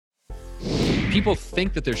people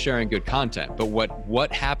think that they're sharing good content, but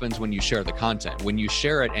what happens when you share the content? When you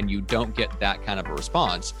share it and you don't get that kind of a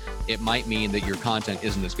response, it might mean that your content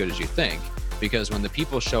isn't as good as you think. Because when the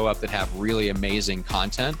people show up that have really amazing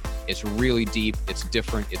content, it's really deep, it's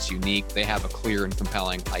different, it's unique, they have a clear and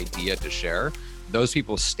compelling idea to share, those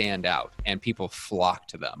people stand out and people flock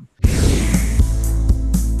to them.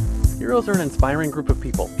 Heroes are an inspiring group of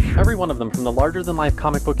people. Every one of them, from the larger-than-life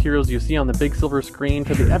comic book heroes you see on the big silver screen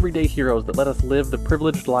to the everyday heroes that let us live the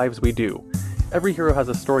privileged lives we do. Every hero has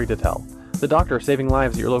a story to tell. The doctor saving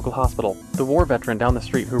lives at your local hospital, the war veteran down the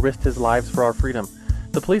street who risked his lives for our freedom,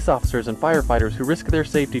 the police officers and firefighters who risk their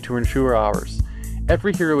safety to ensure ours.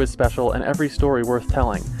 Every hero is special and every story worth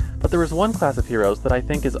telling, but there is one class of heroes that I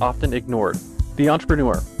think is often ignored. The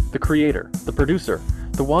entrepreneur, the creator, the producer,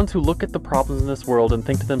 the ones who look at the problems in this world and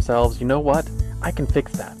think to themselves, you know what? I can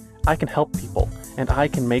fix that. I can help people, and I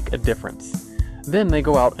can make a difference. Then they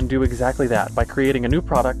go out and do exactly that by creating a new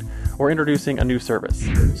product or introducing a new service.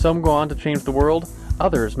 Some go on to change the world,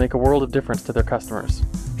 others make a world of difference to their customers.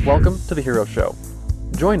 Welcome to The Hero Show.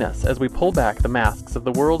 Join us as we pull back the masks of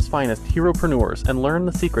the world's finest heropreneurs and learn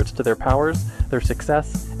the secrets to their powers, their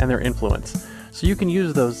success, and their influence, so you can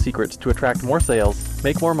use those secrets to attract more sales,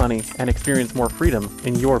 make more money, and experience more freedom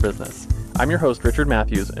in your business. I'm your host, Richard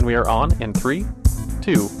Matthews, and we are on in 3,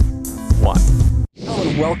 2, 1. Hello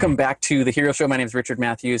and welcome back to The Hero Show. My name is Richard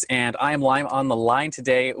Matthews, and I am live on the line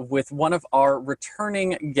today with one of our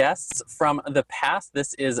returning guests from the past.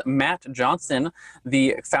 This is Matt Johnson,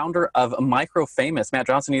 the founder of MicroFamous. Matt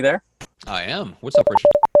Johnson, are you there? I am. What's up, Richard?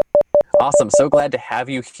 Awesome. So glad to have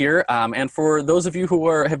you here. And for those of you who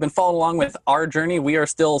have been following along with our journey, we are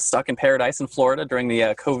still stuck in paradise in Florida during the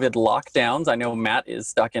COVID lockdowns. I know Matt is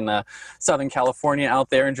stuck in Southern California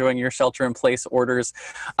out there enjoying your shelter-in-place orders.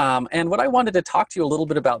 And what I wanted to talk to you a little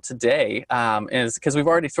bit about today is, because we've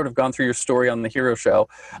already sort of gone through your story on The Hero Show,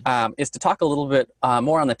 is to talk a little bit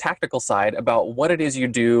more on the tactical side about what it is you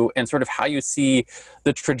do and sort of how you see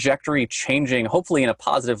the trajectory changing, hopefully in a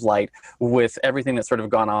positive light, with everything that's sort of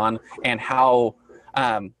gone on, and how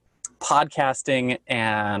podcasting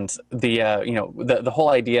and the whole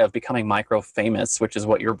idea of becoming micro-famous, which is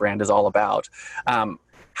what your brand is all about,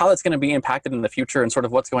 how that's going to be impacted in the future and sort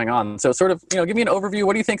of what's going on. So sort of, give me an overview.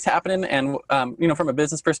 What do you think's happening? And, from a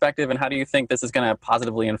business perspective, and how do you think this is going to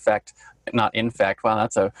positively not infect, wow,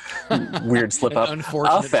 that's a weird slip up.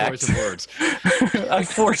 Choice of words.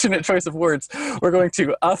 Unfortunate choice of words. We're going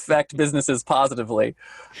to affect businesses positively,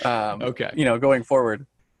 going forward.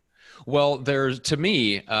 Well, to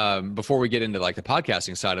me, before we get into like the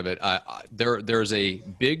podcasting side of it, there's a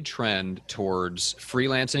big trend towards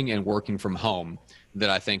freelancing and working from home that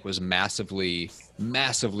I think was massively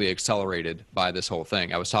accelerated by this whole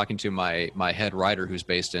thing. I was talking to my head writer who's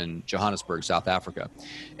based in Johannesburg, South Africa,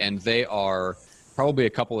 and they are probably a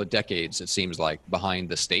couple of decades, it seems like, behind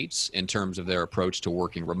the States in terms of their approach to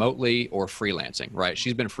working remotely or freelancing, right?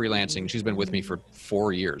 She's been freelancing. She's been with me for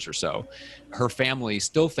 4 years or so. Her family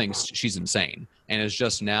still thinks she's insane and is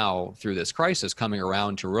just now, through this crisis, coming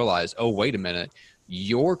around to realize, oh, wait a minute,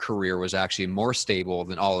 your career was actually more stable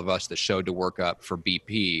than all of us that showed to work up for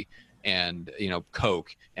BP and,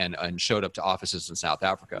 Coke and showed up to offices in South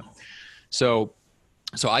Africa.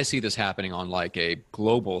 So I see this happening on like a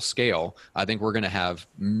global scale. I think we're going to have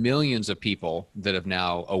millions of people that have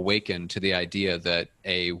now awakened to the idea that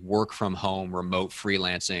a work from home, remote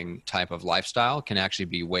freelancing type of lifestyle can actually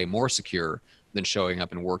be way more secure than showing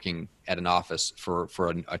up and working at an office for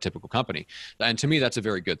a typical company. And to me, that's a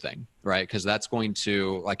very good thing, right? Because that's going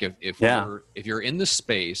to, like, if you're in the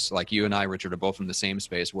space, like you and I, Richard, are both in the same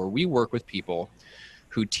space where we work with people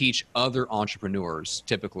who teach other entrepreneurs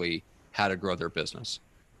typically how to grow their business,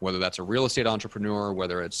 whether that's a real estate entrepreneur,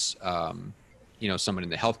 whether it's, someone in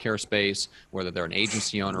the healthcare space, whether they're an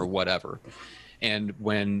agency owner or whatever. And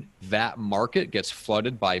when that market gets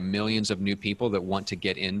flooded by millions of new people that want to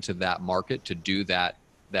get into that market to do that,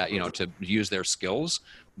 to use their skills,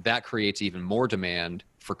 that creates even more demand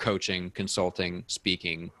for coaching, consulting,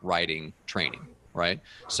 speaking, writing, training. Right.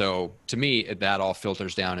 So to me, that all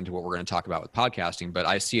filters down into what we're going to talk about with podcasting, but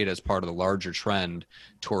I see it as part of the larger trend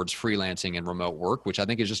towards freelancing and remote work, which I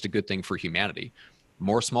think is just a good thing for humanity.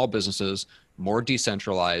 More small businesses, more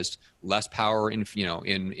decentralized, less power in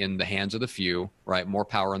the hands of the few, right? More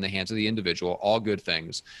power in the hands of the individual, all good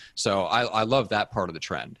things. So I love that part of the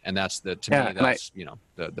trend. And that's the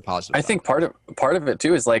positive. I think part of it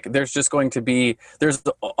too is like, there's a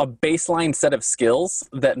baseline set of skills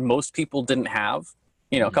that most people didn't have,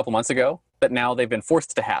 a couple months ago, that now they've been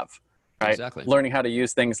forced to have. right? Exactly. Learning how to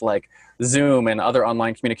use things like Zoom and other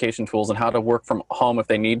online communication tools and how to work from home if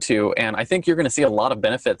they need to. And I think you're going to see a lot of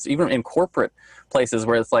benefits, even in corporate places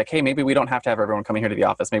where it's like, hey, maybe we don't have to have everyone coming here to the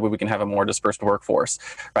office. Maybe we can have a more dispersed workforce,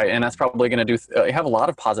 right? And that's probably going to have a lot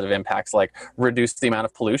of positive impacts, like reduce the amount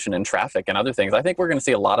of pollution and traffic and other things. I think we're going to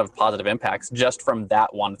see a lot of positive impacts just from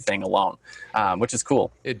that one thing alone, which is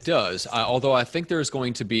cool. It does. Although I think there's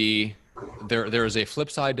going to be, there is a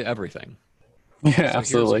flip side to everything. Yeah, So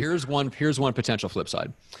absolutely. here's one potential flip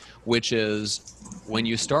side, which is when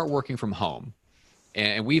you start working from home,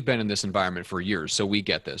 and we've been in this environment for years, so we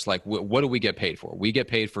get this. Like, what do we get paid for? We get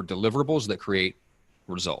paid for deliverables that create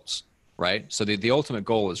results, right? So the ultimate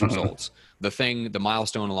goal is results. The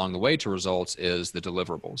milestone along the way to results is the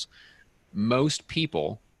deliverables. Most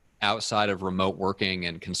people outside of remote working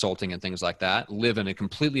and consulting and things like that live in a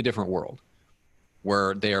completely different world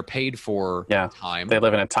where they are paid for time. They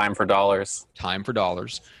live in a time for dollars.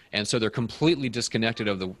 And so they're completely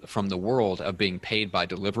disconnected from the world of being paid by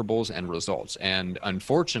deliverables and results. And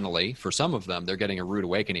unfortunately, for some of them, they're getting a rude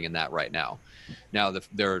awakening in that right now. Now,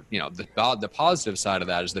 the positive side of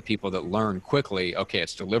that is the people that learn quickly, okay,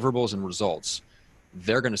 it's deliverables and results.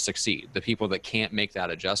 They're going to succeed. The people that can't make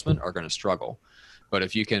that adjustment are going to struggle. But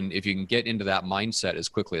if you can get into that mindset as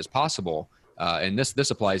quickly as possible, and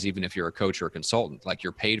this applies even if you're a coach or a consultant, like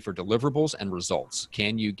you're paid for deliverables and results.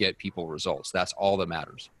 Can you get people results? That's all that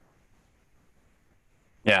matters.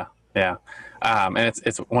 Yeah. And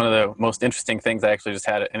it's one of the most interesting things. I actually just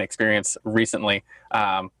had an experience recently.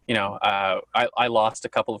 I lost a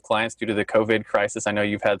couple of clients due to the COVID crisis. I know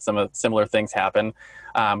you've had some similar things happen,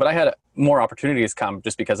 but I had more opportunities come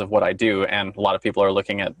just because of what I do. And a lot of people are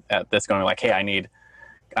looking at this going like, hey, I need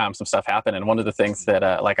some stuff happen. And one of the things that,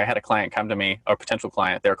 I had a client come to me, or a potential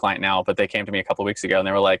client, they're a client now, but they came to me a couple of weeks ago and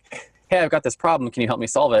they were like, hey, I've got this problem. Can you help me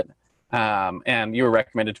solve it? And you were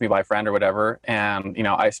recommended to me by a friend or whatever. And,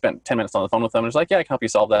 I spent 10 minutes on the phone with them. And I was like, yeah, I can help you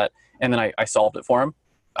solve that. And then I solved it for him.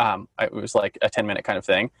 It was like a 10-minute kind of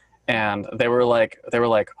thing. And they were like,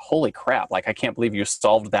 holy crap. Like, I can't believe you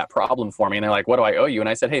solved that problem for me. And they're like, what do I owe you? And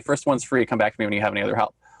I said, hey, first one's free. Come back to me when you have any other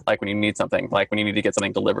help. Like when you need something, like when you need to get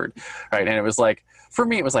something delivered, right? And it was like, for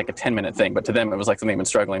me, it was like a 10-minute thing, but to them, it was like something they've been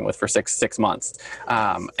struggling with for six months.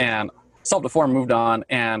 And solved it for them, moved on.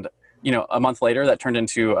 And, a month later, that turned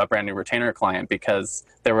into a brand new retainer client because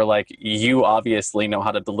they were like, you obviously know how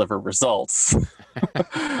to deliver results,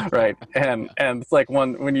 right? And it's like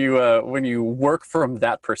when you work from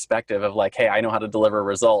that perspective of like, hey, I know how to deliver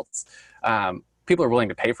results, people are willing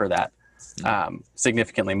to pay for that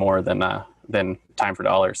significantly more than time for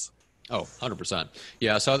dollars. Oh, 100%.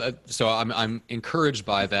 Yeah. So I'm encouraged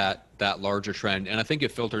by that larger trend. And I think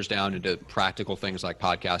it filters down into practical things like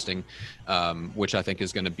podcasting, which I think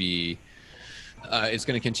is going to be, it's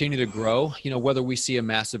going to continue to grow. Whether we see a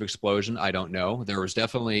massive explosion, I don't know. There was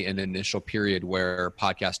definitely an initial period where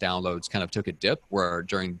podcast downloads kind of took a dip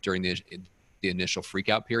during the initial freak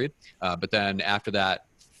out period. But then after that,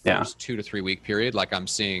 first 2 to 3 week period, like I'm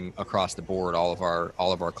seeing across the board, all of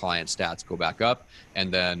our client stats go back up,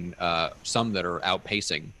 and then some that are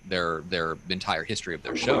outpacing their entire history of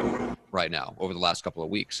their show right now over the last couple of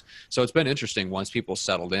weeks. So it's been interesting once people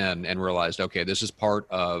settled in and realized, okay, this is part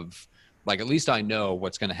of, like, at least I know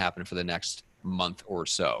what's going to happen for the next month or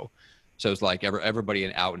so. So it's like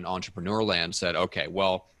everybody out in entrepreneur land said, okay,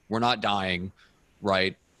 well, we're not dying,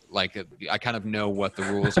 right? Like, I kind of know what the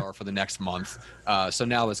rules are for the next month. So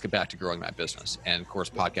now let's get back to growing my business. And of course,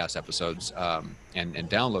 podcast episodes and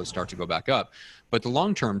downloads start to go back up. But the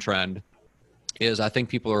long-term trend is, I think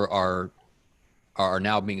people are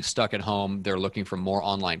now being stuck at home. They're looking for more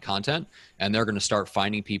online content, and they're going to start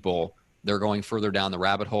finding people. They're going further down the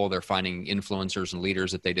rabbit hole. They're finding influencers and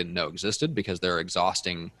leaders that they didn't know existed because they're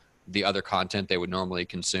exhausting the other content they would normally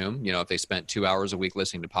consume. If they spent 2 hours a week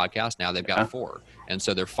listening to podcasts, now they've got 4. And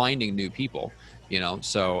so they're finding new people,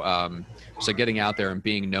 so getting out there and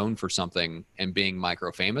being known for something and being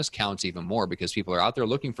micro-famous counts even more, because people are out there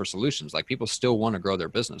looking for solutions. Like, people still want to grow their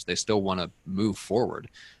business. They still want to move forward,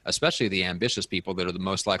 especially the ambitious people that are the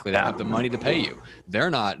most likely to have the money to pay you.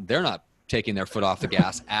 They're not taking their foot off the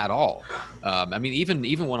gas at all.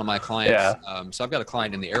 Even one of my clients, so I've got a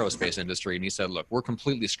client in the aerospace industry, and he said, look, we're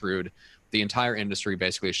completely screwed. The entire industry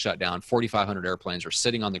basically is shut down. 4,500 airplanes are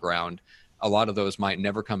sitting on the ground. A lot of those might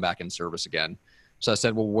never come back in service again. So I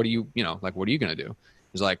said, well, what are you going to do?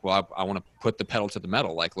 He's like, well, I want to put the pedal to the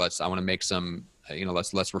metal. Like, I want to make some,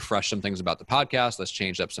 let's refresh some things about the podcast. Let's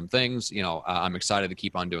change up some things. I'm excited to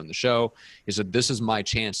keep on doing the show. He said, this is my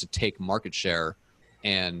chance to take market share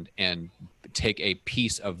and take a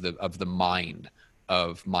piece of the mind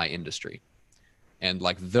of my industry. And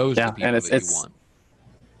like, those are the people that you want.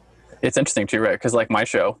 It's interesting too, right? Because like my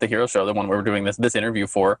show, the Hero Show, the one we're doing this interview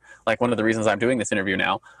for, like one of the reasons I'm doing this interview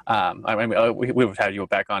now, we would have had you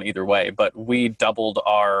back on either way, but we doubled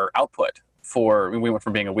our output. We went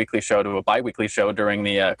from being a weekly show to a bi-weekly show during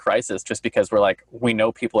the crisis, just because we're like, we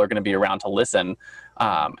know people are going to be around to listen,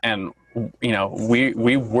 and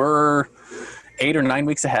we were 8 or 9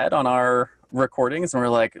 weeks ahead on our recordings, and we're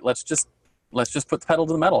like, let's just put the pedal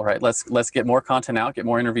to the metal, right? Let's get more content out, get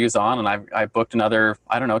more interviews on, and I booked another,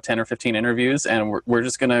 I don't know, 10 or 15 interviews, and we're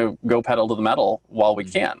just gonna go pedal to the metal while we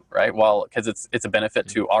can, right? Because it's a benefit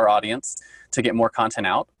to our audience to get more content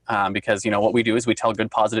out, because what we do is we tell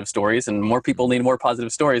good positive stories, and more people need more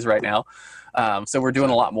positive stories right now, so we're doing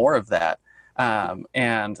a lot more of that,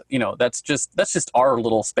 and that's just our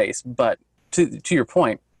little space. But to your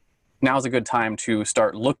point, now's a good time to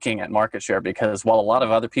start looking at market share, because while a lot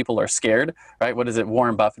of other people are scared, right? What is it?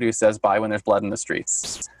 Warren Buffett who says, "Buy when there's blood in the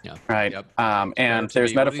streets." Yeah. Right. Yep. And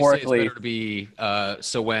there's metaphorically. It's better to be.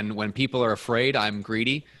 So when people are afraid, I'm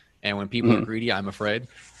greedy, and when people are greedy, I'm afraid.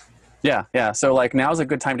 Yeah. So like now's a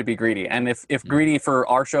good time to be greedy, and if greedy for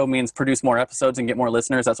our show means produce more episodes and get more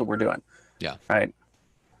listeners, that's what we're doing. Yeah. Right.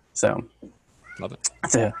 So. Love it.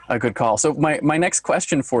 That's a good call. So my next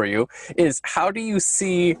question for you is, how do you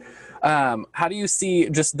see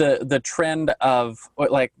just the trend of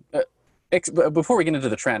before we get into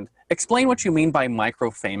the trend, explain what you mean by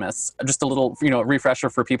MicroFamous. Just a little refresher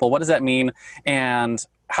for people. What does that mean, and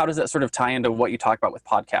how does that sort of tie into what you talk about with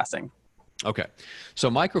podcasting? Okay. So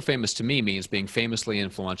MicroFamous to me means being famously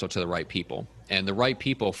influential to the right people. And the right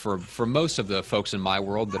people for most of the folks in my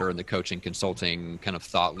world that are in the coaching, consulting, kind of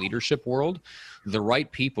thought leadership world, the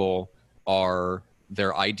right people are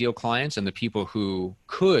their ideal clients and the people who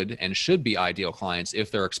could and should be ideal clients if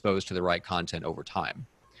they're exposed to the right content over time.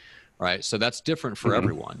 Right. So that's different for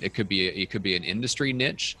everyone. It could be an industry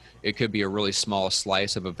niche. It could be a really small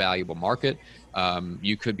slice of a valuable market.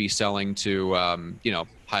 You could be selling to,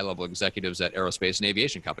 high-level executives at aerospace and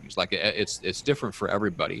aviation companies. Like it's different for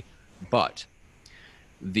everybody, but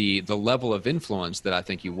the level of influence that I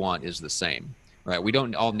think you want is the same, right? We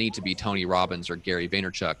don't all need to be Tony Robbins or Gary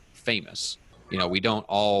Vaynerchuk famous. We don't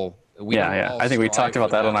all. I think we talked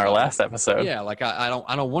about that on our last episode. Yeah, like I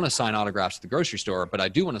don't want to sign autographs at the grocery store, but I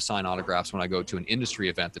do want to sign autographs when I go to an industry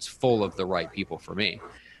event that's full of the right people for me.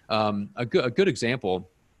 A good example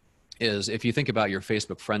is if you think about your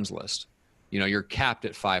Facebook friends list. You're capped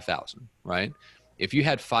at 5,000, right? If you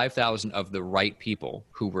had 5,000 of the right people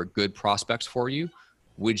who were good prospects for you,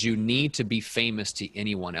 would you need to be famous to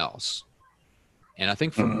anyone else? And I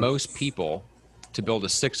think for most people to build a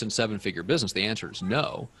 6- and 7-figure business, the answer is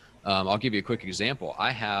no. I'll give you a quick example.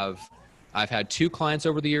 I've had 2 clients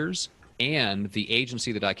over the years, and the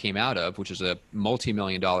agency that I came out of, which is a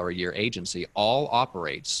multi-million-dollar a year agency, all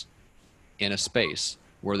operates in a space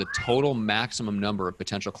where the total maximum number of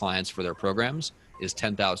potential clients for their programs is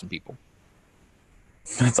 10,000 people.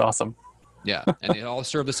 That's awesome. Yeah, and they all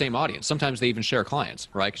serve the same audience. Sometimes they even share clients,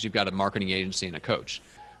 right? Because you've got a marketing agency and a coach,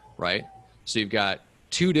 right? So you've got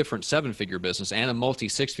 2 different 7-figure business and a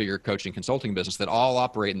multi-6-figure coaching consulting business that all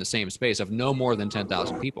operate in the same space of no more than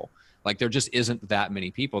 10,000 people. Like there just isn't that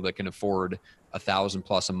many people that can afford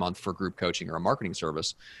 $1,000+ a month for group coaching or a marketing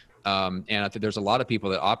service. And I think there's a lot of people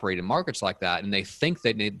that operate in markets like that, and they think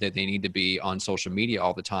that they need to be on social media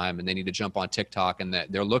all the time, and they need to jump on TikTok, and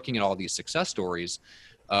that they're looking at all these success stories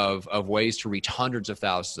of ways to reach hundreds of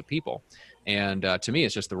thousands of people. And to me,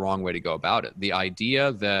 it's just the wrong way to go about it. The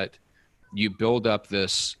idea that you build up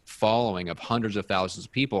this following of hundreds of thousands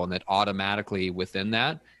of people, and that automatically within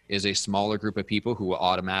that is a smaller group of people who will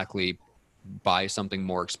automatically buy something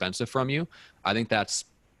more expensive from you, I think that's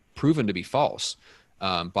proven to be false.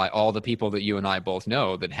 By all the people that you and I both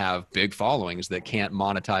know that have big followings that can't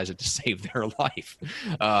monetize it to save their life.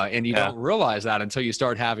 And you don't realize that until you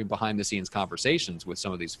start having behind the scenes conversations with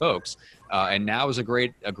some of these folks. And now is a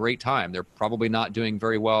great time. They're probably not doing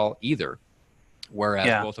very well either.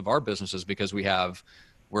 Whereas both of our businesses, because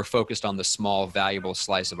we're focused on the small, valuable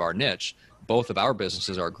slice of our niche, both of our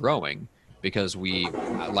businesses are growing because we,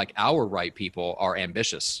 like our right people, are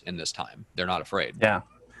ambitious in this time. They're not afraid. Yeah.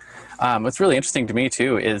 What's really interesting to me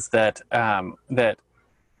too is that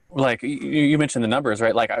like you mentioned the numbers,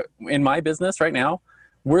 right? Like in my business right now,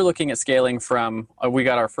 we're looking at scaling from we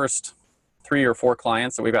got our first 3 or 4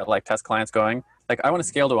 clients that we've got like test clients going. Like I want to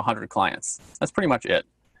scale to 100 clients. That's pretty much it.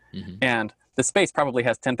 And the space probably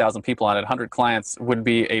has 10,000 people on it. 100 clients would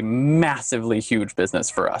be a massively huge business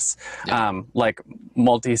for us, like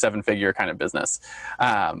multi 7-figure kind of business.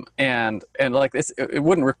 And like this, it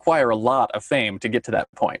wouldn't require a lot of fame to get to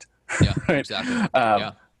that point. Yeah, exactly.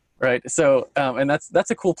 right? So, and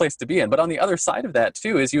that's a cool place to be in. But on the other side of that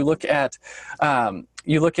too is you look at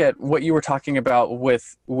what you were talking about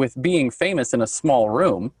with being famous in a small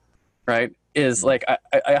room, right? Is like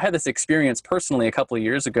I had this experience personally a couple of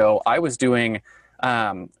years ago. I was doing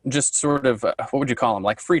just sort of what would you call them,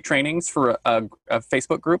 like free trainings for a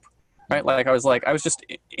Facebook group, right? Like I was just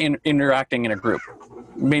interacting in a group,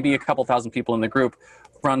 maybe a couple thousand people in the group,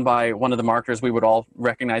 run by one of the marketers we would all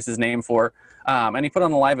recognize his name for. And he put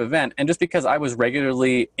on a live event. And just because I was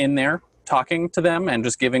regularly in there talking to them and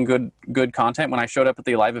just giving good content, when I showed up at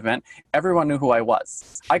the live event, everyone knew who I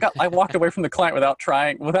was. I walked away from the client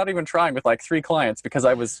without even trying with like 3 clients because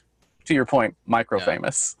I was, to your point,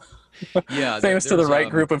 micro-famous. Yeah. Famous to the right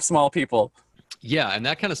group of small people. Yeah, and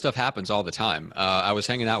that kind of stuff happens all the time. I was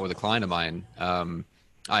hanging out with a client of mine.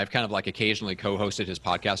 I've kind of like occasionally co-hosted his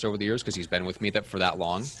podcast over the years because he's been with me for that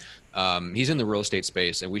long. He's in the real estate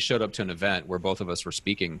space, and we showed up to an event where both of us were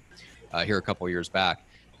speaking here a couple of years back,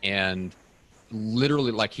 and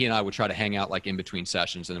literally, like, he and I would try to hang out like in between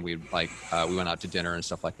sessions, and then we went out to dinner and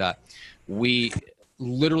stuff like that. We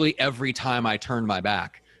literally, every time I turned my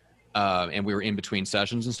back and we were in between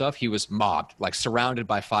sessions and stuff, he was mobbed, like surrounded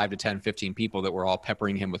by 5 to 10, 15 people that were all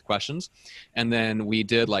peppering him with questions. And then we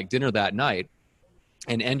did like dinner that night,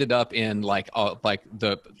 and ended up in like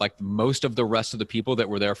most of the rest of the people that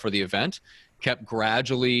were there for the event kept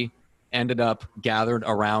gradually ended up gathered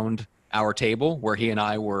around our table where he and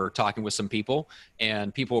I were talking with some people,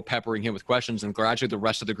 and people were peppering him with questions, and gradually the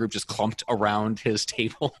rest of the group just clumped around his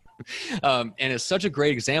table. And it's such a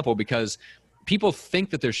great example because people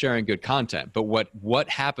think that they're sharing good content, but what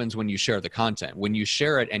happens when you share the content? When you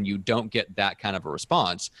share it and you don't get that kind of a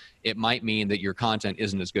response, it might mean that your content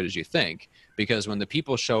isn't as good as you think. Because when the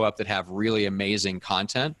people show up that have really amazing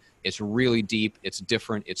content, it's really deep, it's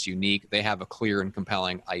different, it's unique, they have a clear and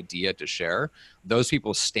compelling idea to share, those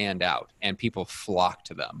people stand out and people flock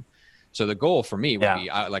to them. So the goal for me would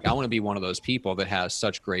be, I want to be one of those people that has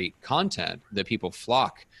such great content that people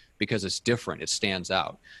flock because it's different, it stands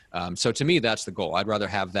out. So to me, that's the goal. I'd rather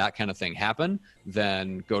have that kind of thing happen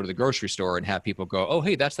than go to the grocery store and have people go, oh,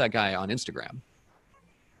 hey, that's that guy on Instagram.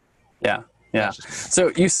 Yeah. Yeah.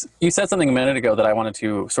 So you said something a minute ago that I wanted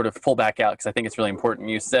to sort of pull back out because I think it's really important.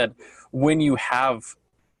 You said when you have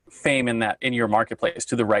fame in your marketplace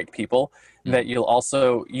to the right people, that you'll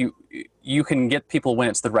also you can get people when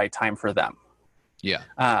it's the right time for them. Yeah.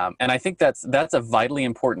 And I think that's a vitally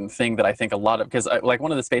important thing that I think a lot of, because like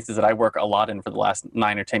one of the spaces that I work a lot in for the last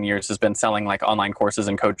 9 or 10 years has been selling like online courses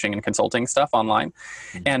and coaching and consulting stuff online.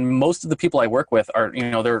 And most of the people I work with are,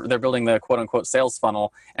 they're building the quote unquote sales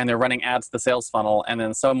funnel, and they're running ads to the sales funnel. And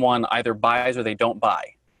then someone either buys or they don't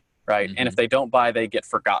buy. Right. And if they don't buy, they get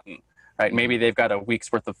forgotten. Right. Maybe they've got a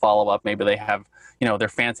week's worth of follow-up. Maybe they have, they're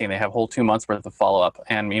fancy and they have a whole 2 months worth of follow-up.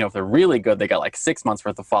 And, if they're really good, they got like 6 months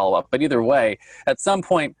worth of follow-up. But either way, at some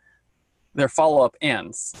point, their follow-up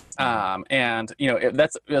ends. And,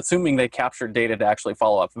 that's assuming they captured data to actually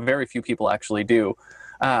follow up. Very few people actually do.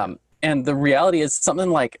 And the reality is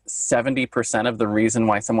something like 70% of the reason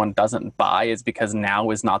why someone doesn't buy is because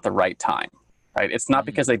now is not the right time. Right? It's not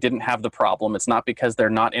because they didn't have the problem. It's not because they're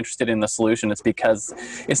not interested in the solution. It's because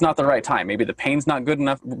it's not the right time. Maybe the pain's not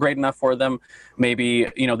great enough for them. Maybe,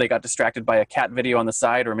 they got distracted by a cat video on the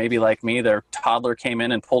side, or maybe like me, their toddler came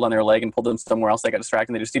in and pulled on their leg and pulled them somewhere else. They got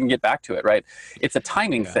distracted and they just didn't get back to it, right? It's a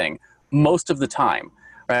timing thing most of the time,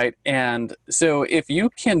 right? And so if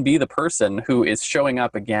you can be the person who is showing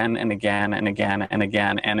up again and again and again and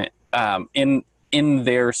again and in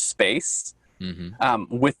their space,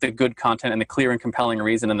 with the good content and the clear and compelling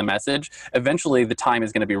reason and the message, eventually the time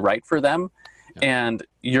is going to be right for them, and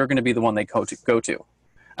you're going to be the one they go to.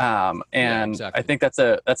 Exactly. I think that's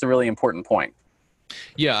a really important point.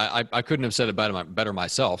 Yeah, I couldn't have said it better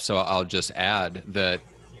myself. So I'll just add that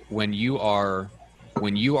when you are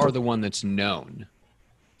the one that's known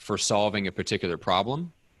for solving a particular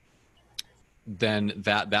problem, then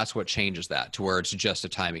that's what changes that to where it's just a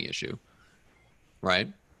timing issue, right?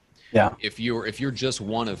 Yeah. If you're just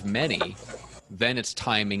one of many, then it's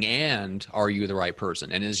timing and are you the right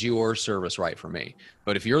person, and is your service right for me?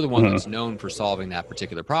 But if you're the one that's known for solving that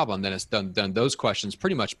particular problem, then then those questions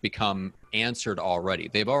pretty much become answered already.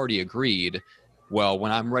 They've already agreed, well,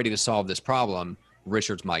 when I'm ready to solve this problem,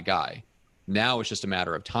 Richard's my guy. Now it's just a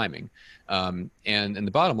matter of timing. And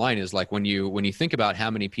the bottom line is, like, when you think about how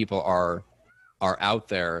many people are out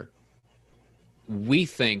there, we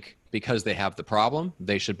think because they have the problem,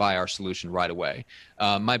 they should buy our solution right away.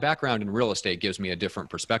 My background in real estate gives me a different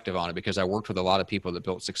perspective on it, because I worked with a lot of people that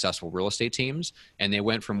built successful real estate teams, and they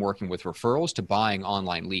went from working with referrals to buying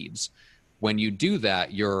online leads. When you do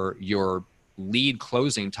that, you're lead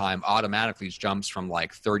closing time automatically jumps from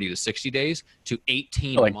like 30 to 60 days to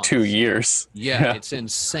 18 like months. 2 years. Yeah, it's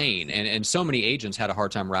insane. And so many agents had a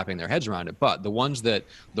hard time wrapping their heads around it. But the ones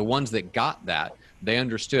that got that, they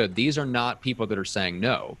understood these are not people that are saying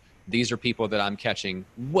no. These are people that I'm catching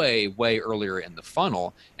way, way earlier in the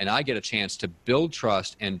funnel, and I get a chance to build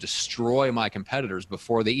trust and destroy my competitors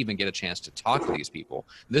before they even get a chance to talk to these people.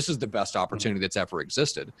 This is the best opportunity that's ever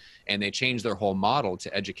existed. And they changed their whole model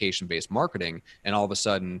to education-based marketing, and all of a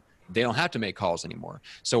sudden, they don't have to make calls anymore.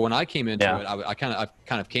 So when I came into it, I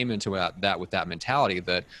kind of came into that with that mentality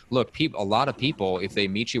that, look, a lot of people, if they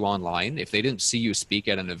meet you online, if they didn't see you speak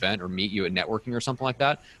at an event or meet you at networking or something like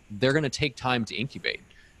that, they're going to take time to incubate.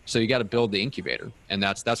 So you got to build the incubator, and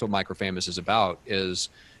that's what MicroFamous is about. Is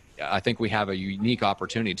I think we have a unique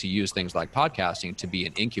opportunity to use things like podcasting to be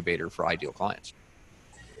an incubator for ideal clients.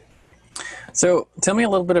 So tell me a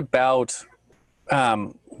little bit about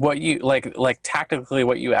what you like tactically,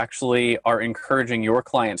 what you actually are encouraging your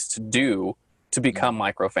clients to do to become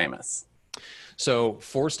MicroFamous. So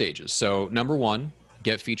 4 stages. So number 1,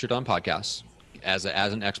 get featured on podcasts as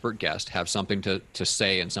an expert guest, have something to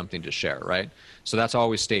say and something to share, right? So that's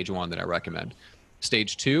always stage 1 that I recommend.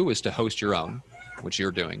 Stage 2 is to host your own, which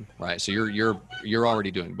you're doing, right? So you're already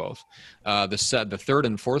doing both. The 3rd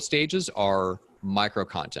and 4th stages are micro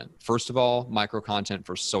content. First of all, micro content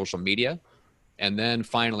for social media, and then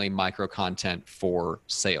finally micro content for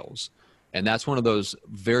sales. And that's one of those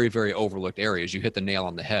very, very overlooked areas. You hit the nail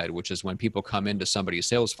on the head, which is when people come into somebody's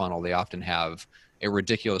sales funnel, they often have a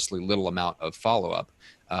ridiculously little amount of follow-up.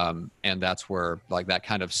 And that's where like that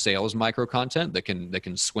kind of sales micro content that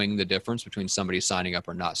can swing the difference between somebody signing up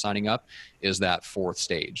or not signing up is that 4th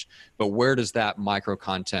stage. But where does that micro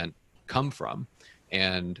content come from?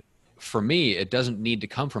 And for me, it doesn't need to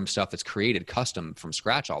come from stuff that's created custom from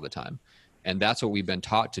scratch all the time. And that's what we've been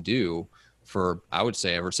taught to do for, I would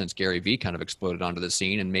say, ever since Gary Vee kind of exploded onto the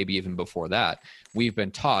scene, and maybe even before that. We've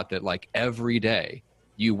been taught that like every day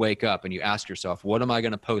you wake up and you ask yourself, what am I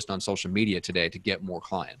going to post on social media today to get more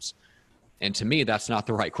clients? And to me, that's not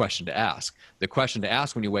the right question to ask. The question to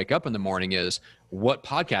ask when you wake up in the morning is, what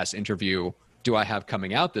podcast interview do I have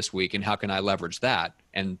coming out this week, and how can I leverage that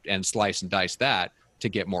and slice and dice that to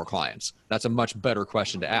get more clients? That's a much better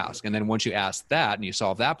question to ask. And then once you ask that and you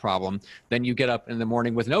solve that problem, then you get up in the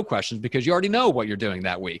morning with no questions because you already know what you're doing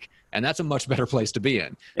that week. And that's a much better place to be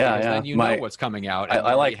in. Yeah, because then you know what's coming out, and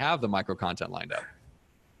you already have the micro content lined up.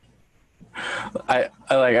 I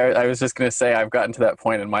was just going to say, I've gotten to that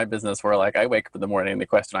point in my business where like I wake up in the morning and the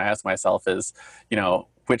question I ask myself is,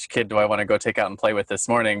 which kid do I want to go take out and play with this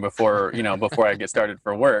morning before I get started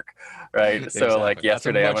for work, right? Exactly. So like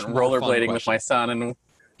yesterday I went rollerblading with my son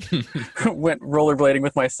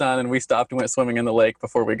and we stopped and went swimming in the lake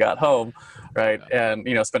before we got home, right? Yeah.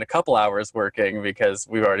 And spent a couple hours working because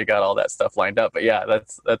we've already got all that stuff lined up. But yeah,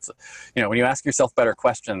 that's when you ask yourself better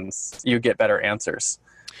questions, you get better answers.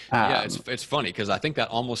 Yeah, it's funny because I think that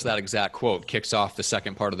almost that exact quote kicks off the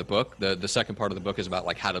second part of the book. The second part of the book is about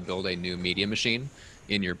like how to build a new media machine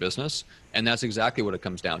in your business, and that's exactly what it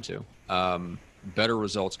comes down to. Better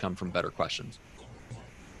results come from better questions.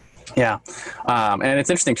 Yeah, and it's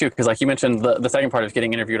interesting too because like you mentioned, the second part is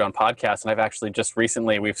getting interviewed on podcasts, and I've actually just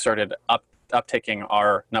recently we've started upticking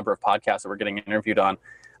our number of podcasts that we're getting interviewed on,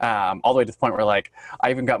 all the way to the point where like I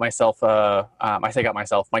even got myself.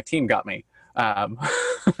 My team got me.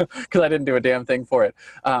 Because I didn't do a damn thing for it.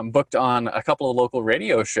 Booked on a couple of local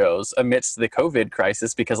radio shows amidst the COVID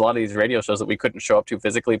crisis, because a lot of these radio shows that we couldn't show up to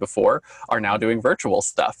physically before are now doing virtual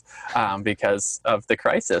stuff because of the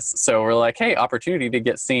crisis. So we're like, hey, opportunity to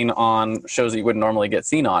get seen on shows that you wouldn't normally get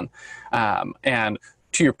seen on. And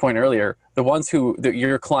to your point earlier,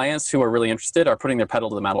 your clients who are really interested are putting their pedal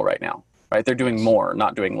to the metal right now, right? They're doing more,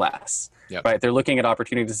 not doing less. Yep. Right, they're looking at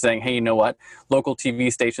opportunities, saying, "Hey, you know what? Local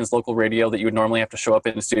TV stations, local radio that you would normally have to show up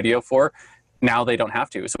in the studio for, now they don't have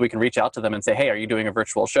to. So we can reach out to them and say, "Hey, are you doing a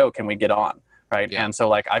virtual show? Can we get on?" Right, yeah. And so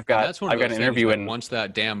like I've got an interview, and once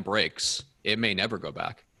that dam breaks, it may never go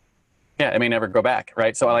back. Yeah, it may never go back,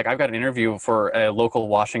 right? So like I've got an interview for a local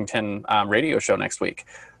Washington radio show next week,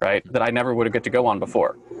 right? That I never would have got to go on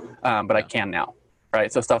before, but I can now. Right,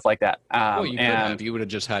 so stuff like that. Well, you could have. You would have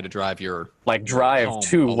just had to drive to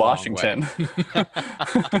Washington.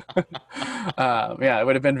 Yeah, it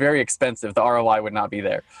would have been very expensive. The ROI would not be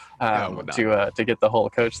there to get the whole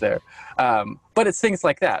coach there. But it's things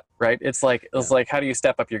like that, right? It's like how do you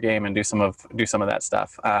step up your game and do some of that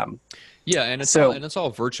stuff? Yeah, and it's all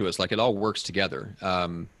virtuous. Like it all works together.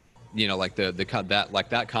 you know, like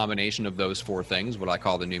that combination of those four things, what I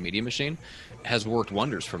call the new media machine, has worked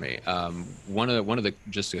wonders for me. One of the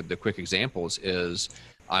just the quick examples is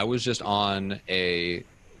I was just on a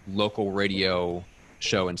local radio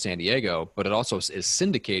show in San Diego, but it also is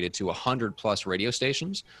syndicated to 100+ radio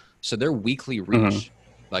stations. So their weekly reach,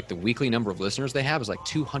 like the weekly number of listeners they have, is like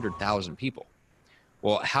 200,000 people.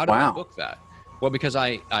 Well, how did I book that? Well, because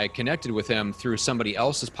I connected with him through somebody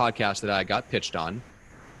else's podcast that I got pitched on.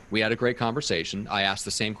 We had a great conversation. I asked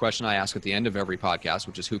the same question I ask at the end of every podcast,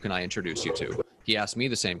 which is, who can I introduce you to? He asked me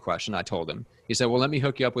the same question. I told him. He said, well, let me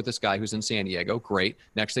hook you up with this guy who's in San Diego. Great.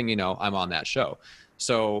 Next thing you know, I'm on that show.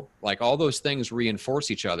 So like all those things reinforce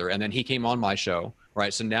each other. And then he came on my show,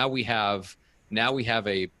 right? So now we have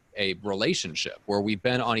a relationship where we've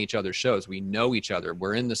been on each other's shows. We know each other.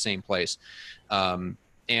 We're in the same place.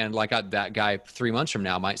 And like that guy 3 months from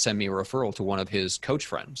now might send me a referral to one of his coach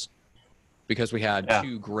friends, because we had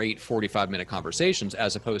two great 45-minute conversations,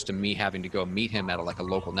 as opposed to me having to go meet him at a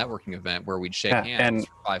local networking event where we'd shake hands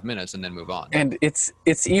for 5 minutes and then move on. And it's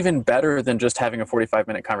even better than just having a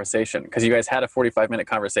 45-minute conversation, because you guys had a 45-minute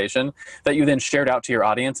conversation that you then shared out to your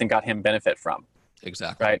audience and got him benefit from.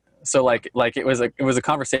 Exactly. Right. So like it was a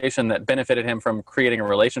conversation that benefited him from creating a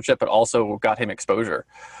relationship, but also got him exposure.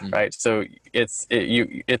 Right. So it's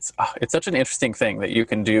such an interesting thing that you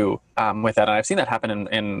can do with that. And I've seen that happen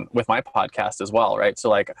in with my podcast as well. Right. So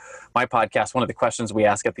like my podcast, one of the questions we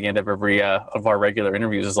ask at the end of every of our regular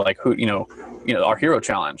interviews is like, who, our hero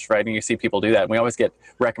challenge. Right. And you see people do that. And we always get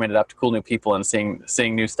recommended up to cool new people and seeing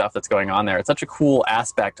new stuff that's going on there. It's such a cool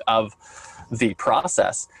aspect of the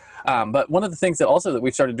process. But one of the things that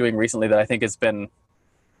we've started doing recently that I think has been,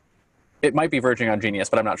 it might be verging on genius,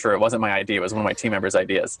 but I'm not sure. It wasn't my idea. It was one of my team members'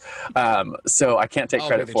 ideas. So I can't take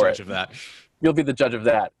credit for it. I'll be the judge of that. You'll be the judge of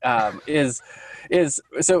that.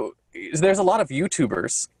 So there's a lot of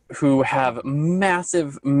YouTubers who have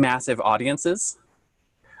massive, massive audiences,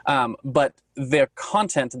 but their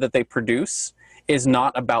content that they produce is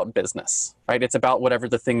not about business, right? It's about whatever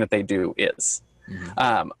the thing that they do is.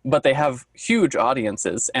 But they have huge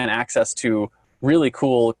audiences and access to really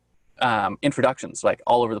cool introductions, like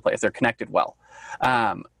all over the place. They're connected well.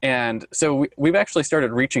 And so we've actually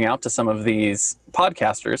started reaching out to some of these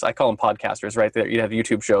podcasters. I call them podcasters, right? You have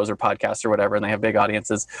YouTube shows or podcasts or whatever, and they have big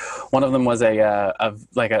audiences. One of them was a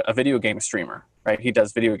video game streamer, right? He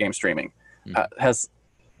does video game streaming, has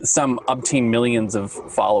some umpteen millions of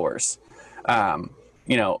followers.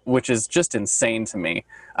 Which is just insane to me,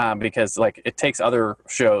 because like it takes other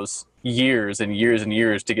shows years and years and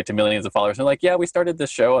years to get to millions of followers. And like, yeah, we started this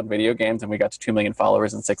show on video games and we got to 2 million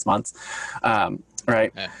followers in 6 months.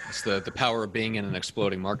 Right. Yeah, it's the power of being in an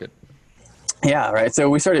exploding market. Yeah. Right. So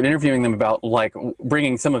we started interviewing them about like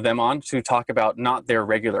bringing some of them on to talk about not their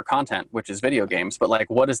regular content, which is video games, but like,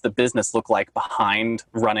 what does the business look like behind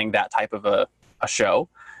running that type of a show?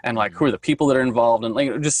 And like, who are the people that are involved, and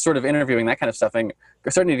like just sort of interviewing that kind of stuff. And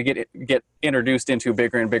starting to get introduced into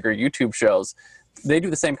bigger and bigger YouTube shows. They do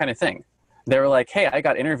the same kind of thing. They were like, hey, I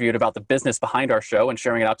got interviewed about the business behind our show and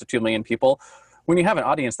sharing it out to 2 million people. When you have an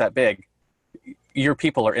audience that big, your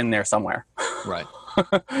people are in there somewhere. Right.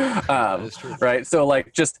 That is true. Right. So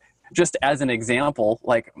like just as an example,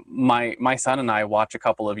 like my son and I watch a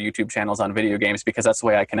couple of YouTube channels on video games because that's the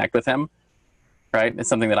way I connect with him. Right. It's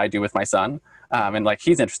something that I do with my son. And like,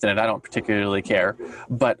 he's interested in it. I don't particularly care,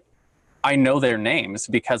 but I know their names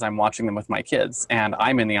because I'm watching them with my kids and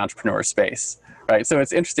I'm in the entrepreneur space. Right. So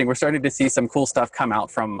it's interesting. We're starting to see some cool stuff come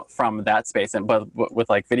out from that space, and but with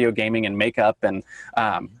like video gaming and makeup. And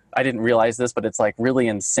I didn't realize this, but it's like really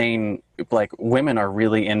insane. Like women are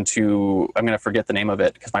really into, I'm going to forget the name of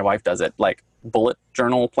it because my wife does it, like bullet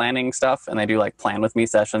journal planning stuff. And they do like plan with me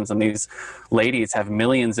sessions. And these ladies have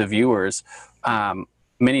millions of viewers,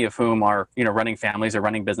 many of whom are, running families or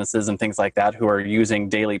running businesses and things like that, who are using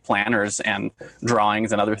daily planners and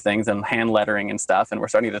drawings and other things and hand lettering and stuff. And we're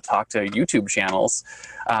starting to talk to YouTube channels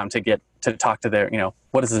to talk to their,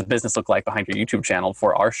 what does this business look like behind your YouTube channel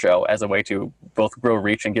for our show, as a way to both grow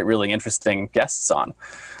reach and get really interesting guests on.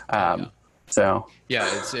 So yeah,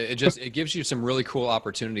 it gives you some really cool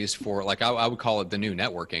opportunities for, like, I would call it the new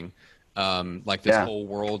networking. Like this whole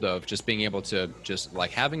world of just being able to just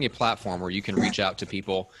like having a platform where you can reach out to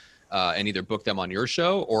people and either book them on your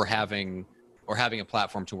show, or having a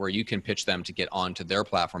platform to where you can pitch them to get onto their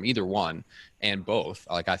platform, either one, and both.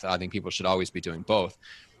 Like I think people should always be doing both.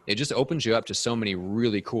 It just opens you up to so many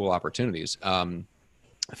really cool opportunities.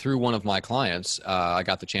 Through one of my clients, I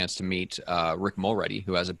got the chance to meet Rick Mulready,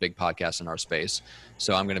 who has a big podcast in our space.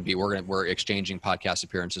 So we're exchanging podcast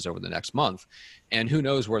appearances over the next month, and who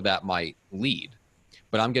knows where that might lead.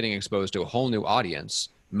 But I'm getting exposed to a whole new audience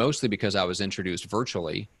mostly because I was introduced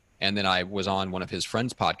virtually. And then I was on one of his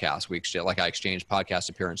friends' podcasts. I exchanged podcast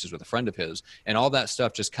appearances with a friend of his, and all that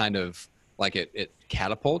stuff just kind of like it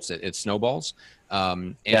catapults, it snowballs.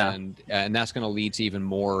 And that's going to lead to even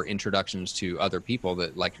more introductions to other people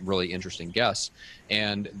that like really interesting guests.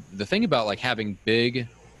 And the thing about like having big,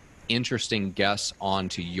 interesting guests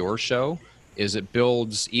onto your show is it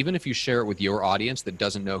builds, even if you share it with your audience that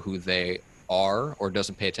doesn't know who they are or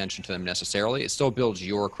doesn't pay attention to them necessarily, it still builds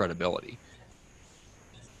your credibility.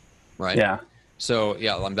 Right. Yeah. So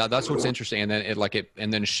yeah, that's what's interesting.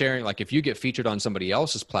 And then sharing, like if you get featured on somebody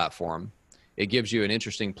else's platform, it gives you an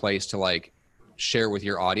interesting place to like share with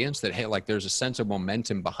your audience that, hey, like there's a sense of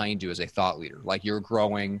momentum behind you as a thought leader. Like you're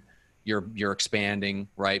growing, you're expanding,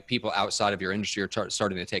 right? People outside of your industry are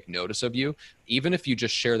starting to take notice of you. Even if you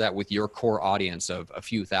just share that with your core audience of a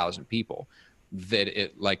few thousand people, that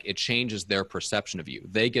it changes their perception of you.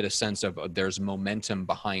 They get a sense of there's momentum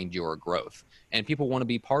behind your growth, and people want to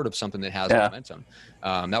be part of something that has momentum.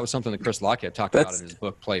 That was something that Chris Lockhead talked about in his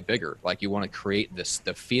book, Play Bigger. Like you want to create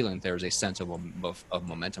the feeling that there's a sense of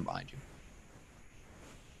momentum behind you.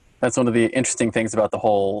 That's one of the interesting things about the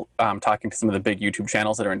whole talking to some of the big YouTube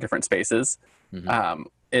channels that are in different spaces.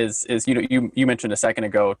 Is you mentioned a second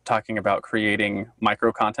ago talking about creating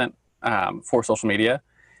micro content for social media.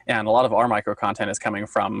 And a lot of our micro content is coming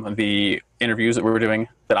from the interviews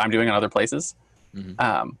that I'm doing in other places.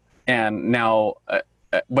 And now,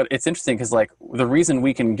 but it's interesting because like the reason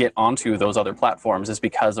we can get onto those other platforms is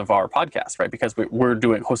because of our podcast, right? Because we're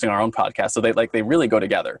hosting our own podcast. So they really go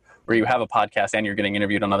together where you have a podcast and you're getting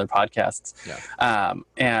interviewed on other podcasts.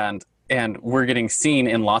 And we're getting seen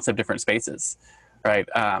in lots of different spaces. Right.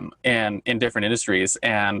 And in different industries,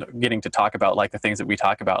 and getting to talk about like the things that we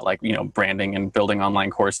talk about, like, branding and building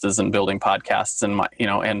online courses and building podcasts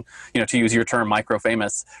and, to use your term,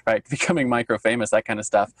 MicroFamous, right. Becoming MicroFamous, that kind of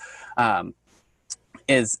stuff.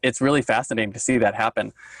 It's really fascinating to see that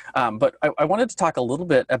happen. But I wanted to talk a little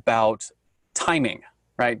bit about timing,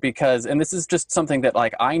 right? Because, and this is just something that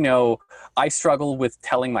like, I know I struggle with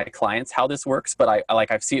telling my clients how this works, but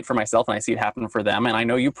I see it for myself and I see it happen for them. And I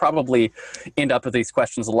know you probably end up with these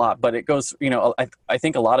questions a lot, but it goes, I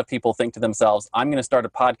think a lot of people think to themselves, I'm going to start a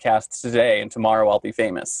podcast today and tomorrow I'll be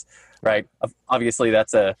famous, right? Obviously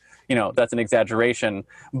that's that's an exaggeration,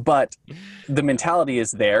 but the mentality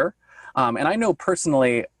is there. And I know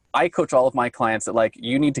personally, I coach all of my clients that like,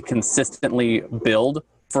 you need to consistently build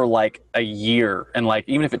for like a year. And like,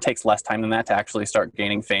 even if it takes less time than that to actually start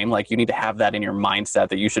gaining fame, like you need to have that in your mindset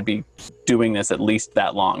that you should be doing this at least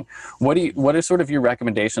that long. What are sort of your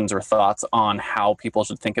recommendations or thoughts on how people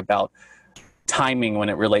should think about timing when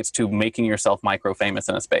it relates to making yourself micro famous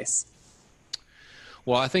in a space?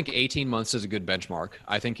 Well, I think 18 months is a good benchmark.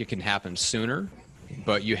 I think it can happen sooner,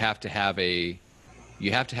 but you have to have the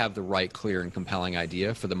right, clear, and compelling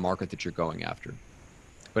idea for the market that you're going after.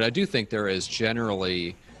 But I do think there is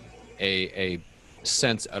generally a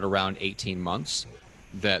sense at around 18 months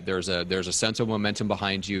that there's a sense of momentum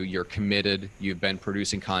behind you. You're committed. You've been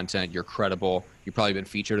producing content. You're credible. You've probably been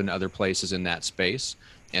featured in other places in that space.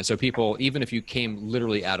 And so people, even if you came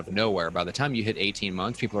literally out of nowhere, by the time you hit 18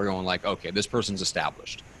 months, people are going like, okay, this person's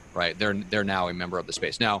established, right? They're now a member of the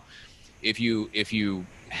space. Now, if you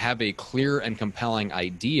have a clear and compelling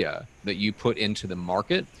idea that you put into the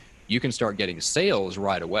market, you can start getting sales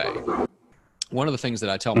right away. One of the things that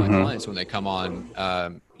I tell my clients when they come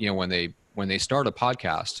on, when they start a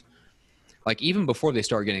podcast, like even before they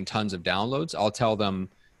start getting tons of downloads, I'll tell them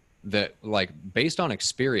that like based on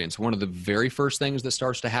experience, one of the very first things that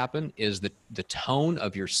starts to happen is that the tone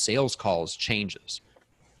of your sales calls changes.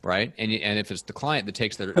 Right. And if it's the client that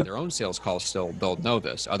takes their own sales calls, still they'll know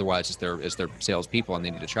this. Otherwise, it's their salespeople and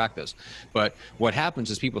they need to track this. But what happens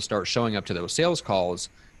is people start showing up to those sales calls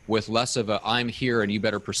with less of a I'm here and you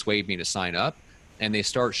better persuade me to sign up. And they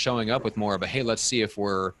start showing up with more of a, hey, let's see if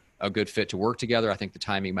we're a good fit to work together. I think the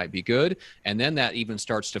timing might be good. And then that even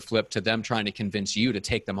starts to flip to them trying to convince you to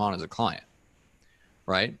take them on as a client.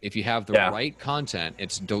 Right? If you have the right content,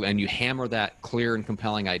 and you hammer that clear and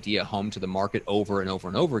compelling idea home to the market over and over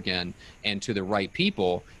and over again, and to the right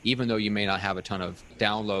people, even though you may not have a ton of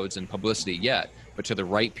downloads and publicity yet, but to the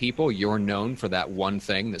right people, you're known for that one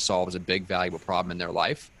thing that solves a big, valuable problem in their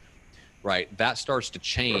life, right? That starts to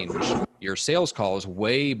change your sales calls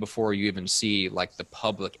way before you even see like the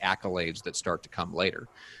public accolades that start to come later.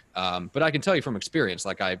 But I can tell you from experience,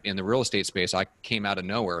 like in the real estate space, I came out of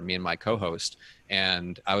nowhere, me and my co-host,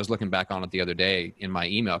 and I was looking back on it the other day in my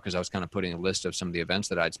email because I was kind of putting a list of some of the events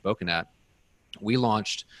that I'd spoken at. We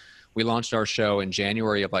launched our show in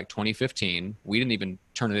January of like 2015. We didn't even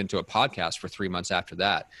turn it into a podcast for 3 months after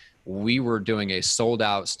that. we were doing a sold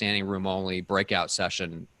out standing room only breakout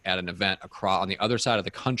session at an event across on the other side of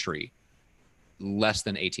the country less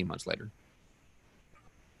than 18 months later.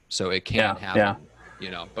 So it can happen,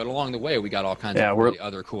 you know, but along the way we got all kinds of really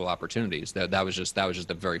other cool opportunities. That was just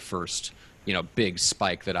the very first, you know, big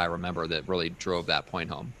spike that I remember that really drove that point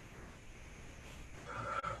home.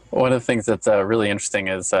 One of the things that's really interesting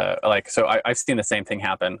is I've seen the same thing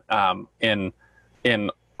happen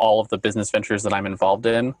in all of the business ventures that I'm involved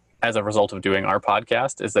in as a result of doing our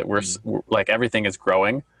podcast, is that we're like, everything is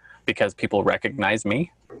growing because people recognize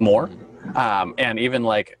me more. And even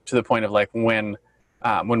like to the point of like when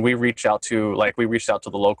we reached out to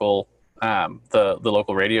the local the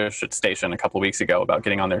local radio station a couple of weeks ago about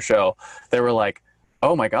getting on their show, they were like,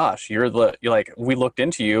 oh my gosh, you're like, we looked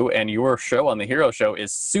into you and your show on the Hero Show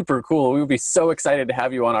is super cool. We would be so excited to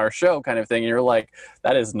have you on our show, kind of thing. And you're like,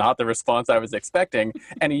 that is not the response I was expecting.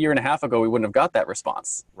 And a year and a half ago, we wouldn't have got that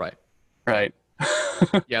response. Right.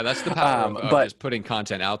 Yeah, that's the power of just putting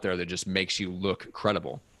content out there that just makes you look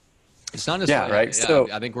credible. It's not necessarily, right. So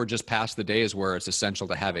I think we're just past the days where it's essential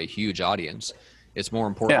to have a huge audience. It's more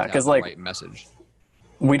important to have the right message.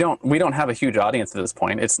 We don't have a huge audience at this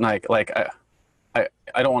point. It's like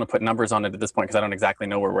I don't want to put numbers on it at this point because I don't exactly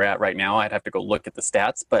know where we're at right now. I'd have to go look at the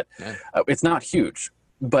stats, but it's not huge.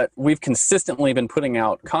 But we've consistently been putting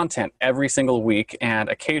out content every single week, and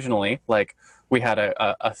occasionally, like we had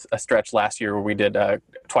a stretch last year where we did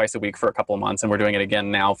twice a week for a couple of months, and we're doing it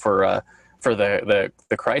again now for the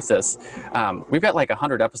crisis. We've got like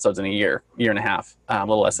 100 episodes in a year and a half, a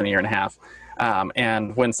little less than a year and a half.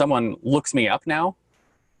 And when someone looks me up now,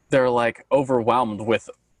 they're like overwhelmed with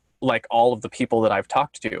like all of the people that I've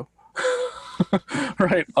talked to,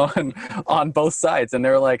 right, on both sides, and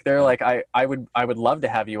they're like I would love to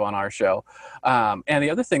have you on our show. And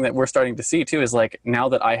the other thing that we're starting to see too is like, now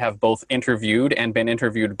that I have both interviewed and been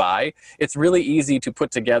interviewed by, it's really easy to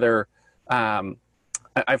put together.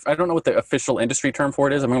 I don't know what the official industry term for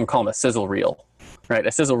it is. I'm going to call them a sizzle reel, right?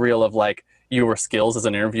 A sizzle reel of like your skills as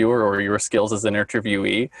an interviewer or your skills as an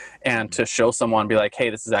interviewee, and to show someone, be like, hey,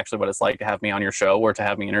 this is actually what it's like to have me on your show or to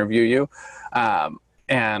have me interview you.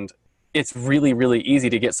 And it's really, really easy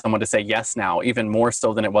to get someone to say yes now, even more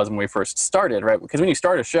so than it was when we first started, right? Because when you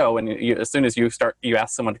start a show and as soon as you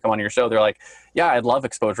ask someone to come on your show, they're like, yeah, I'd love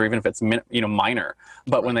exposure, even if it's minor.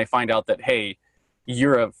 But when they find out that, hey,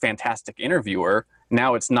 you're a fantastic interviewer,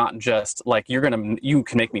 now it's not just like you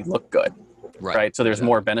can make me look good, right? So there's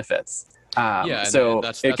more benefits. So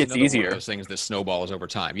that's it gets easier. One of those things that snowballs over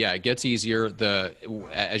time. Yeah, it gets easier.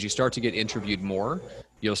 As you start to get interviewed more,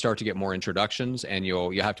 you'll start to get more introductions, and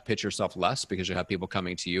you'll have to pitch yourself less because you'll have people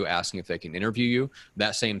coming to you asking if they can interview you.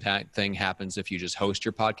 That same thing happens if you just host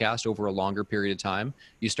your podcast over a longer period of time.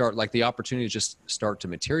 You start, like, the opportunities just start to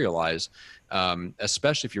materialize,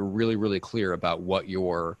 especially if you're really, really clear about what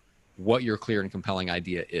your clear and compelling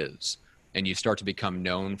idea is, and you start to become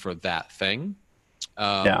known for that thing.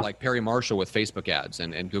 Like Perry Marshall with Facebook ads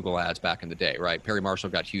and Google ads back in the day, right? Perry Marshall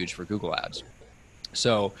got huge for Google ads.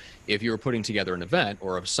 So if you were putting together an event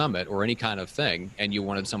or a summit or any kind of thing, and you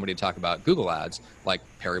wanted somebody to talk about Google ads, like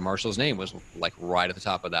Perry Marshall's name was like right at the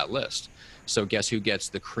top of that list. So guess who gets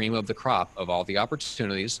the cream of the crop of all the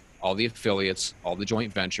opportunities, all the affiliates, all the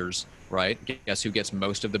joint ventures, right? Guess who gets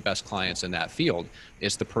most of the best clients in that field?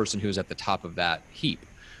 It's the person who's at the top of that heap.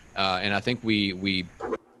 And I think we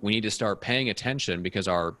need to start paying attention, because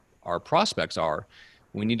our prospects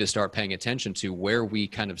we need to start paying attention to where we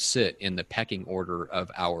kind of sit in the pecking order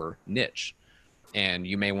of our niche. And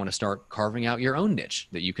you may want to start carving out your own niche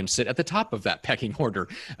that you can sit at the top of that pecking order,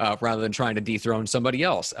 rather than trying to dethrone somebody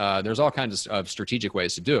else. There's all kinds of strategic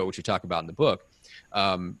ways to do it, which we talk about in the book.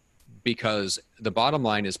 Because the bottom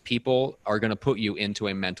line is, people are going to put you into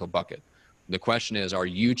a mental bucket. The question is, are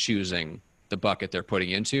you choosing the bucket they're putting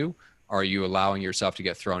into? Are you allowing yourself to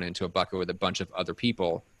get thrown into a bucket with a bunch of other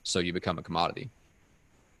people so you become a commodity?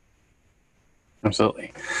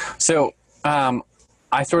 Absolutely. So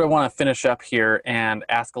I sort of want to finish up here and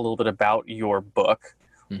ask a little bit about your book.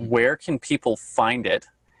 Mm-hmm. Where can people find it?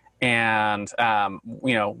 And,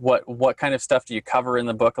 what kind of stuff do you cover in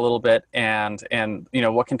the book a little bit? And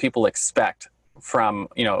what can people expect from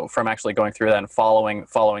actually going through that and following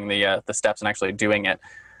the steps and actually doing it?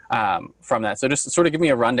 From that. So just sort of give me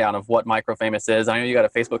a rundown of what MicroFamous is. I know you got a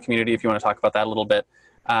Facebook community, if you want to talk about that a little bit.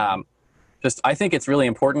 I think it's really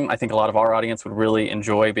important. I think a lot of our audience would really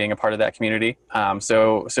enjoy being a part of that community.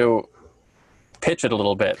 So pitch it a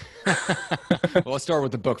little bit. Well, let's start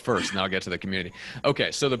with the book first, and I'll get to the community.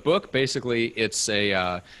 Okay, so the book basically it's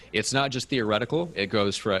not just theoretical. It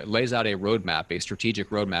lays out a roadmap, a strategic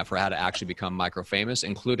roadmap for how to actually become micro-famous,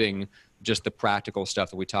 including just the practical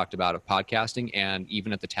stuff that we talked about of podcasting, and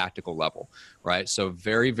even at the tactical level, right? So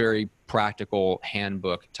very, very practical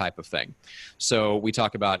handbook type of thing. So we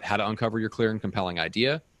talk about how to uncover your clear and compelling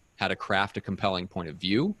idea, how to craft a compelling point of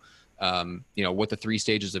view, what the 3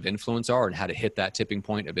 stages of influence are, and how to hit that tipping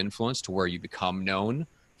point of influence to where you become known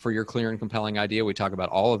for your clear and compelling idea. We talk about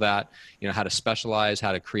all of that, how to specialize,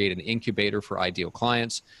 how to create an incubator for ideal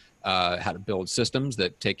clients, how to build systems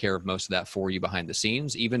that take care of most of that for you behind the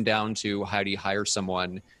scenes, even down to how do you hire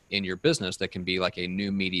someone in your business that can be like a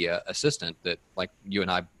new media assistant, that like you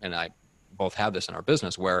and I both have this in our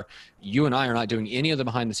business, where you and I are not doing any of the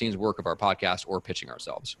behind the scenes work of our podcast or pitching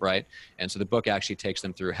ourselves, right? And so the book actually takes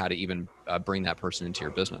them through how to even bring that person into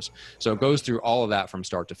your business. So it goes through all of that from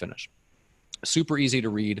start to finish. Super easy to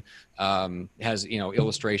read, has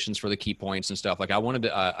illustrations for the key points and stuff. Like I wanted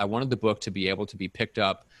the book to be able to be picked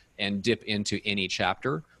up and dip into any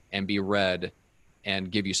chapter and be read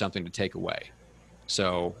and give you something to take away.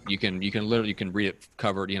 So you can read it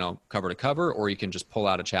cover to cover, or you can just pull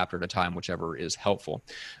out a chapter at a time, whichever is helpful.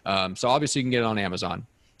 So obviously you can get it on Amazon,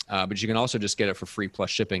 but you can also just get it for free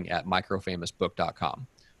plus shipping at microfamousbook.com.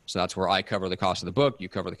 So that's where I cover the cost of the book. You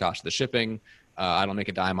cover the cost of the shipping. I don't make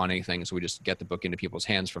a dime on anything, so we just get the book into people's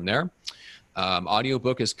hands from there.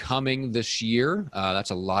 Audiobook is coming this year.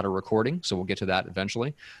 That's a lot of recording, so we'll get to that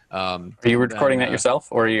eventually. Are you recording that yourself,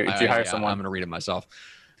 or did you hire someone? I'm going to read it myself.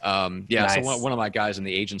 Nice. So one of my guys in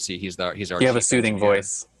the agency, he's our You have a soothing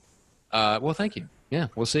voice. Well, thank you. Yeah,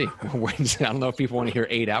 we'll see. I don't know if people want to hear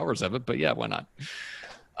 8 hours of it, but yeah, why not?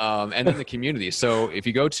 And then the community. So if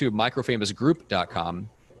you go to microfamousgroup.com,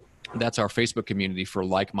 that's our Facebook community for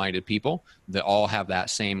like-minded people that all have that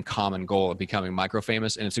same common goal of becoming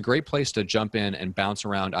micro-famous. And it's a great place to jump in and bounce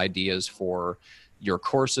around ideas for your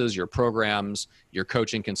courses, your programs, your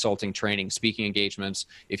coaching, consulting, training, speaking engagements.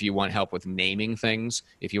 If you want help with naming things,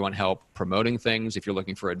 if you want help promoting things, if you're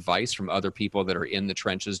looking for advice from other people that are in the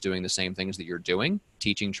trenches doing the same things that you're doing,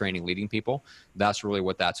 teaching, training, leading people, that's really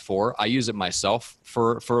what that's for. I use it myself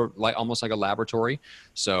for like almost like a laboratory.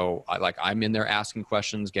 So I'm in there asking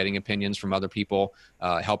questions, getting opinions from other people,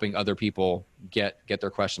 helping other people get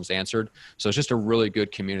their questions answered. So it's just a really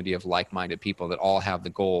good community of like-minded people that all have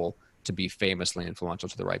the goal to be famously influential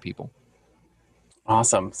to the right people.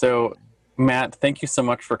 Awesome. So Matt, thank you so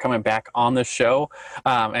much for coming back on the show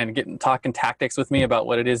and talking tactics with me about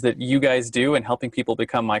what it is that you guys do and helping people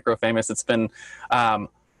become micro-famous. It's been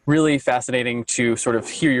really fascinating to sort of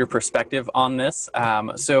hear your perspective on this.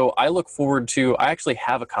 So I look forward to, I actually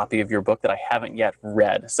have a copy of your book that I haven't yet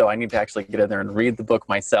read. So I need to actually get in there and read the book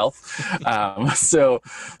myself. So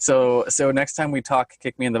next time we talk,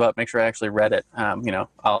 kick me in the butt, make sure I actually read it. I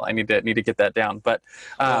need to get that down. But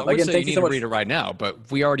again, thank you so much. To read it right now,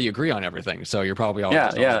 but we already agree on everything. So you're probably all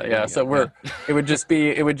yeah. So it would just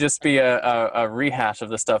be a rehash of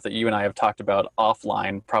the stuff that you and I have talked about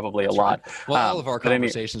offline, probably a lot. Well, all of our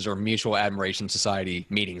conversations are mutual admiration society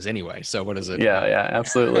meetings anyway. So what is it? Yeah,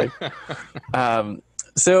 absolutely.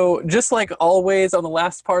 So just like always on the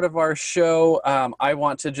last part of our show, I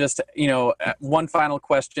want to just, one final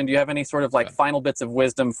question. Do you have any sort of final bits of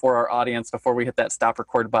wisdom for our audience before we hit that stop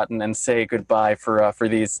record button and say goodbye for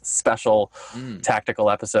these special tactical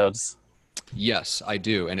episodes? Yes, I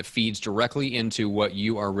do. And it feeds directly into what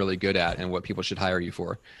you are really good at and what people should hire you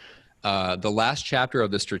for. The last chapter of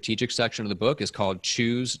the strategic section of the book is called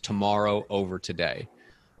Choose Tomorrow Over Today.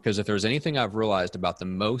 Because if there's anything I've realized about the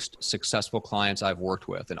most successful clients I've worked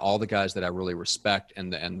with and all the guys that I really respect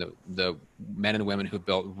and the men and women who've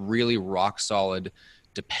built really rock solid,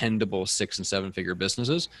 dependable 6- and 7-figure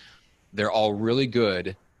businesses, they're all really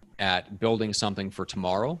good at building something for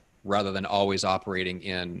tomorrow rather than always operating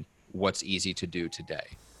in what's easy to do today.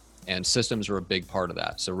 And systems are a big part of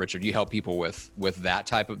that. So Richard, you help people with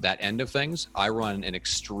that end of things. I run an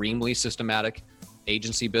extremely systematic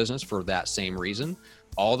agency business for that same reason.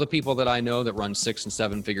 All the people that I know that run 6-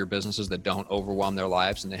 and 7-figure businesses that don't overwhelm their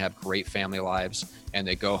lives and they have great family lives and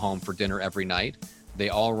they go home for dinner every night, they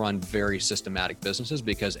all run very systematic businesses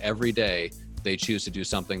because every day they choose to do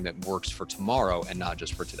something that works for tomorrow and not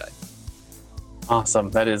just for today.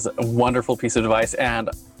 Awesome. That is a wonderful piece of advice. And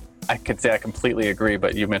I could say I completely agree,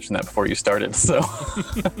 but you mentioned that before you started. So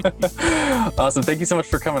awesome. Thank you so much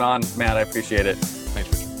for coming on, Matt. I appreciate it. Thanks.